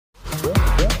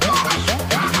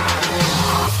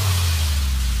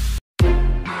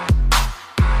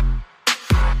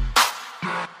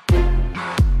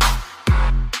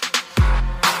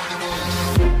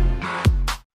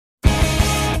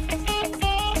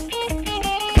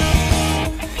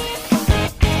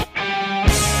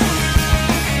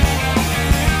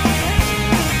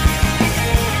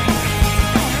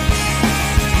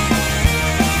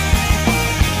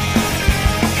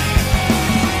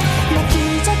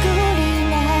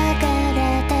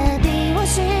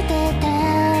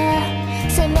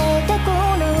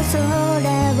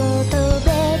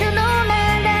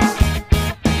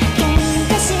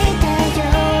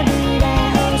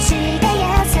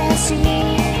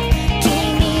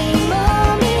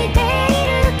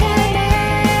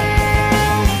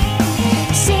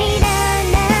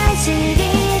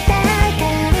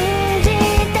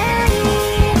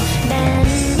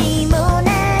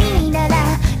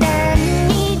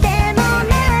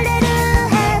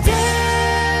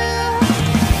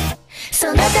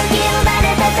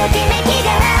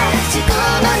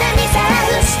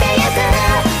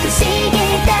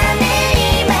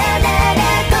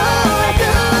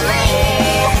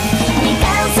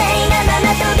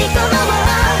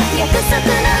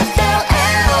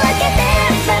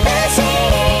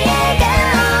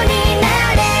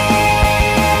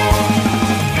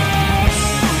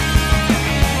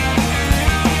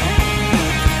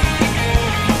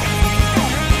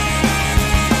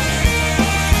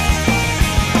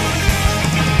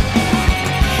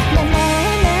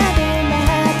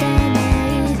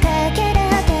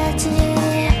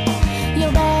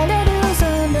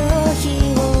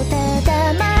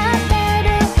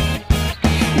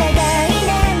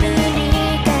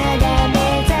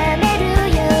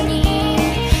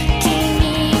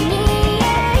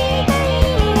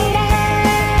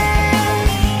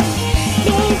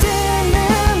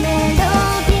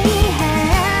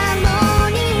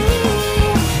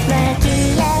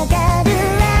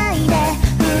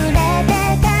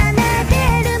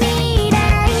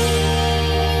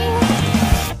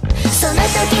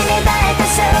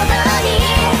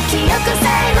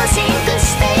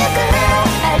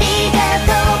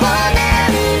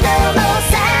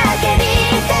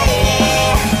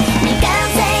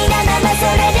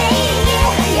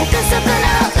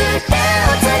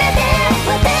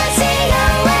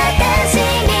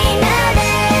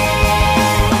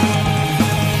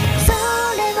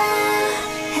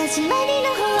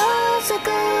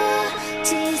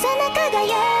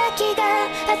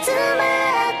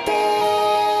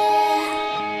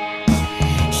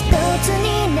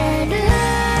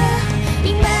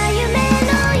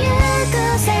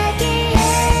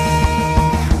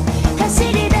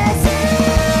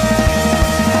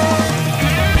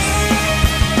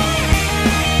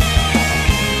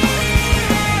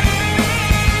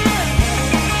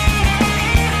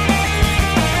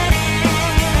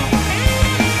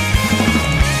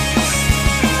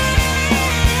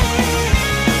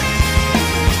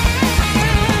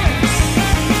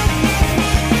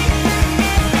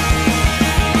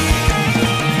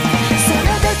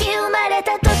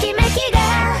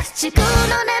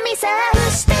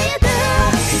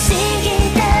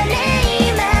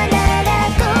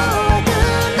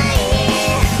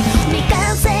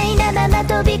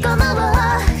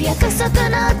束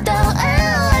のドア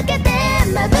を開けて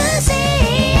眩し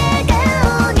い笑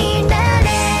顔になれ。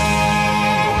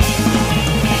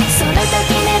その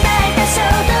時芽生えた衝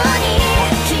動に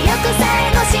記憶さえ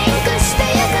もシンクして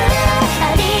ゆく。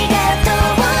ありがと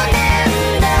う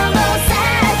何度も叫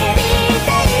び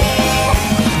たい。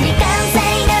未完成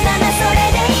なままそれ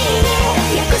でい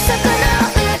い。約束の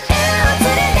歌を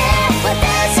連れて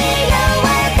私よ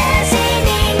私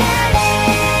になれ。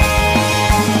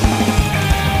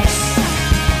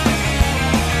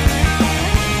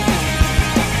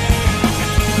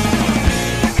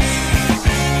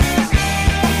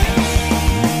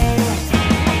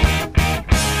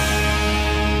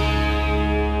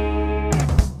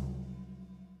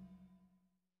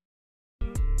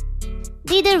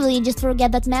Did they really just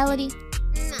forget that melody?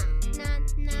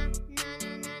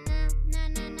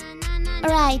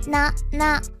 Alright, na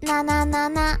na na na na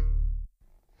na.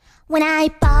 When I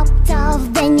popped off,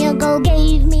 then your girl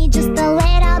gave me just a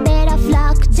little bit of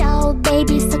lockjaw.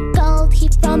 Baby, so cold, he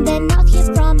from the north, he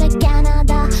from the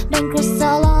Canada. Bankroll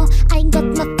solo, I got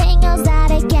nothing else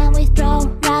that I can withdraw.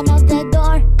 Run out the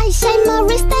door, I shine my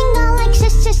wrist and go like sha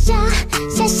sha sha,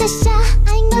 sha sha sha.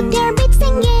 I got your beat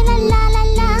singing la la la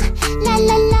la, la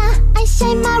la la. I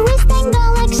shine my wrist and go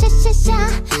like sha sha sha,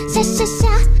 sha sha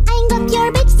sha. I got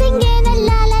your beat singing la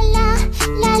la la la,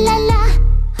 la la la.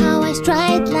 How I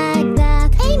stride like that,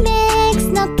 a mix,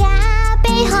 no cap,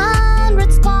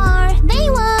 100 score. They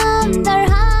wonder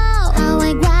how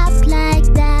I grab like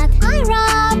that. I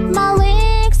rap my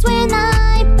licks when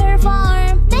I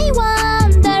perform. They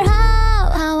wonder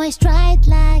how I stride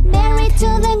like that. Married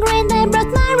to the green, they brought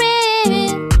my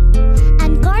ring.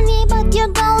 I'm corny, but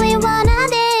you only wanna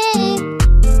dig.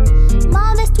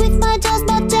 Modest with my jaws,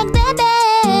 but check the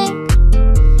bag.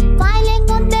 Filing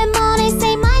on the money,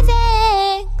 say my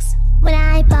thanks. When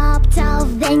I popped off,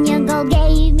 then your girl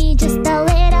gave me just a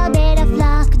little bit of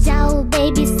lockjaw.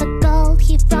 Baby, so cold,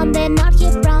 he from the north, he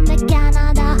from the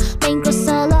Canada. Bankroll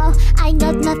solo, I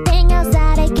got nothing else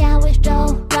that I can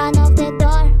withdraw. Run off the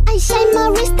door, I shine my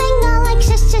wrist and go like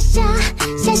sha sha sha,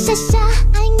 sha sha sha.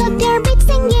 I got your beat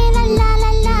singing la la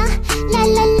la la, la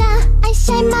la la. I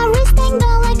shine my wrist and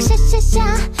go like sha sha sha,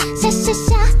 sha sha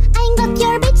sha. I got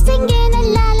your beat singing la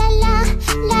la la la,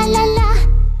 la la la.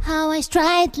 How I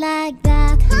stride like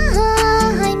that.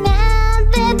 I'm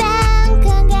at the bank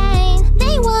again.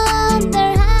 They wonder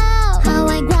how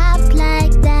I grab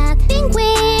like that. Pink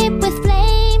whip with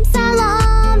flames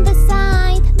along the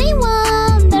side. They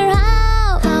wonder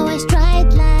how I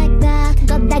stride like that.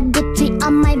 Got that Gucci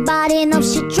on my body, now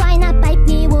she tryna pipe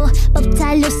me woo.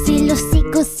 Bobta Lucy, Lucy,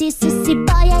 Goosey, Susie,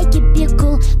 boy I keep you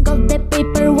cool. Got the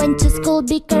paper, went to school,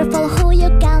 be careful who you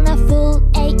gonna fool.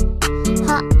 Ay,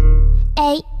 ha,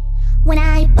 ay. When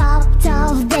I popped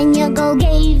off, then your girl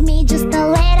gave me just a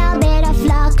little bit of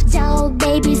lockjaw.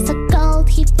 Baby, so cold,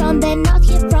 he from the north,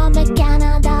 he from the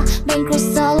Canada. Bankroll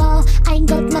solo, I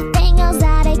got nothing else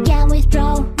that I can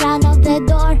withdraw. Run out the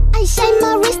door, I shine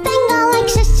my wrist and go like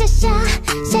sha sha sha,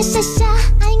 sha sha sha.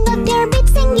 I got your beat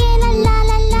singing la la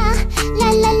la la, la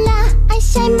la la. I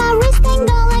shine my wrist and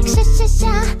go like sha sha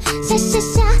sha, sha sha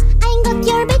sha. I got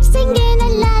your beat singing la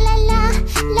la la la,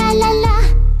 la la la.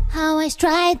 How I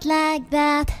stride like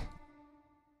that.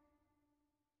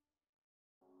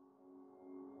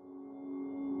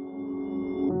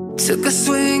 Took a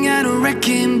swing at a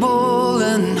wrecking ball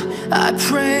and I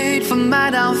prayed for my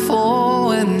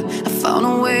downfall, and I found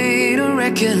a way to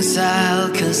reconcile,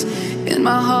 'cause in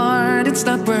my heart it's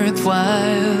not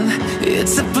worthwhile.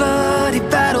 It's a bloody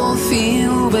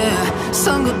battlefield where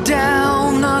some go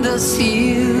down, others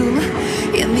heal.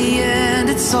 In the end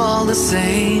it's all the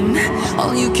same.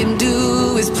 All you can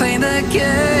do is play the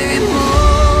game.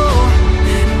 Oh,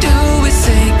 do we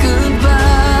say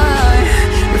goodbye?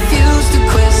 Refuse to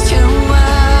question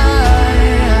why.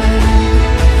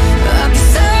 I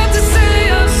decide to say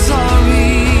I'm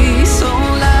sorry, so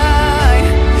lie.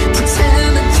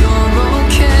 Pretend that you're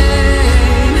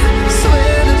okay.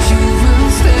 Swear that you will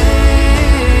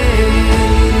stay.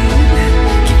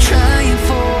 Keep trying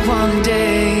for one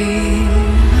day.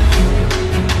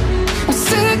 I'm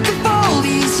sick of all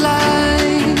these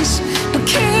lies. Don't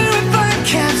care if I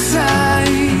can't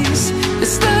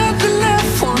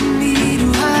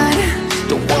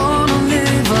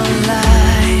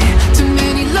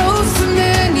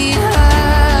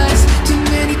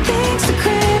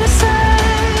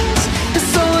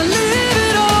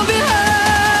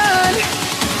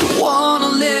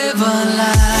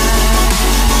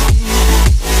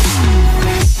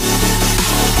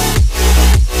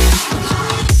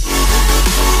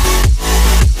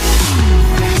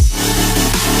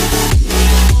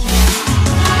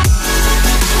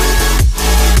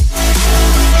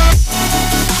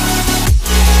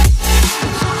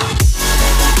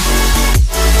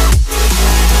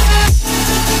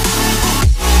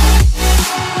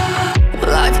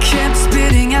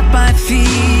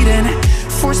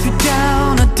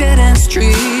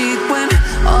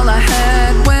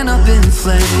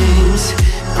flames,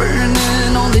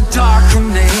 burning only dark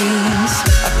remains.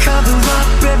 I cover up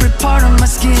every part of my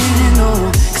skin,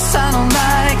 oh, 'cause I don't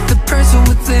like the person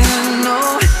within,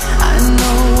 oh. I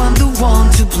know I'm the one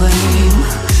to blame.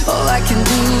 All I can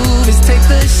do is take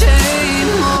the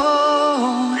shame,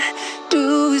 oh. Do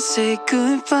we say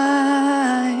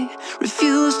goodbye?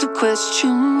 Refuse to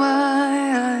question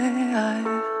why.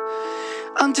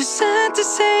 I'm too sad to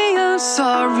say I'm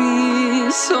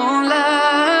sorry, so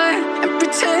lie and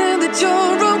pretend that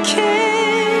you're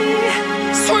okay.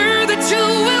 Swear that you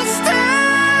will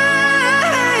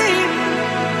stay.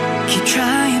 Keep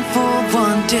trying for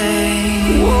one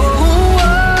day. Whoa,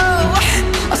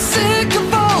 I'm sick of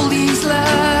all these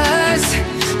lies.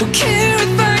 Don't care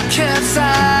if I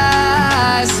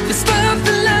capsize. There's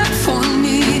nothing left for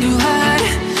me to hide.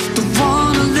 Don't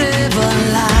wanna live a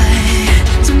lie.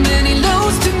 Too many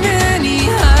lows, too many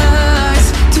highs,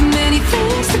 too many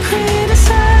things to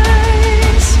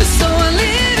criticize. So I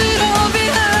leave it all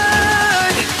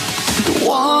behind. Don't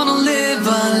wanna live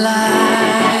a lie.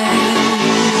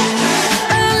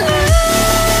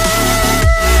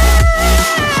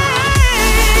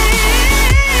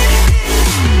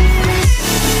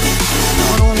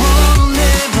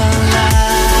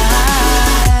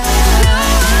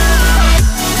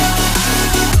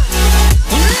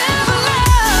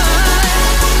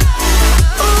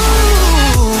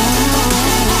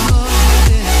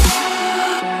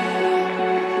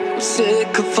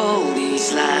 Sick of all these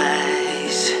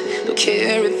lies. Don't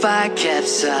care if I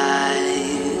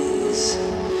capsize.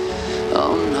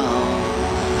 Oh no.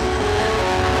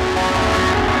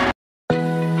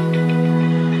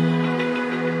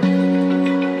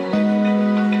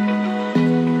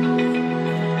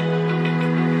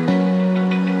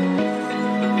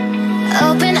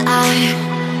 Open eye,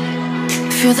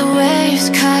 feel the waves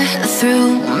cut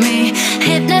through me,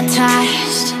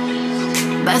 hypnotized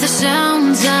by the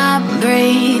sounds I'm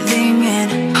breathing in.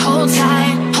 Hold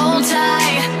tight,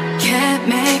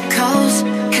 chemicals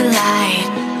collide.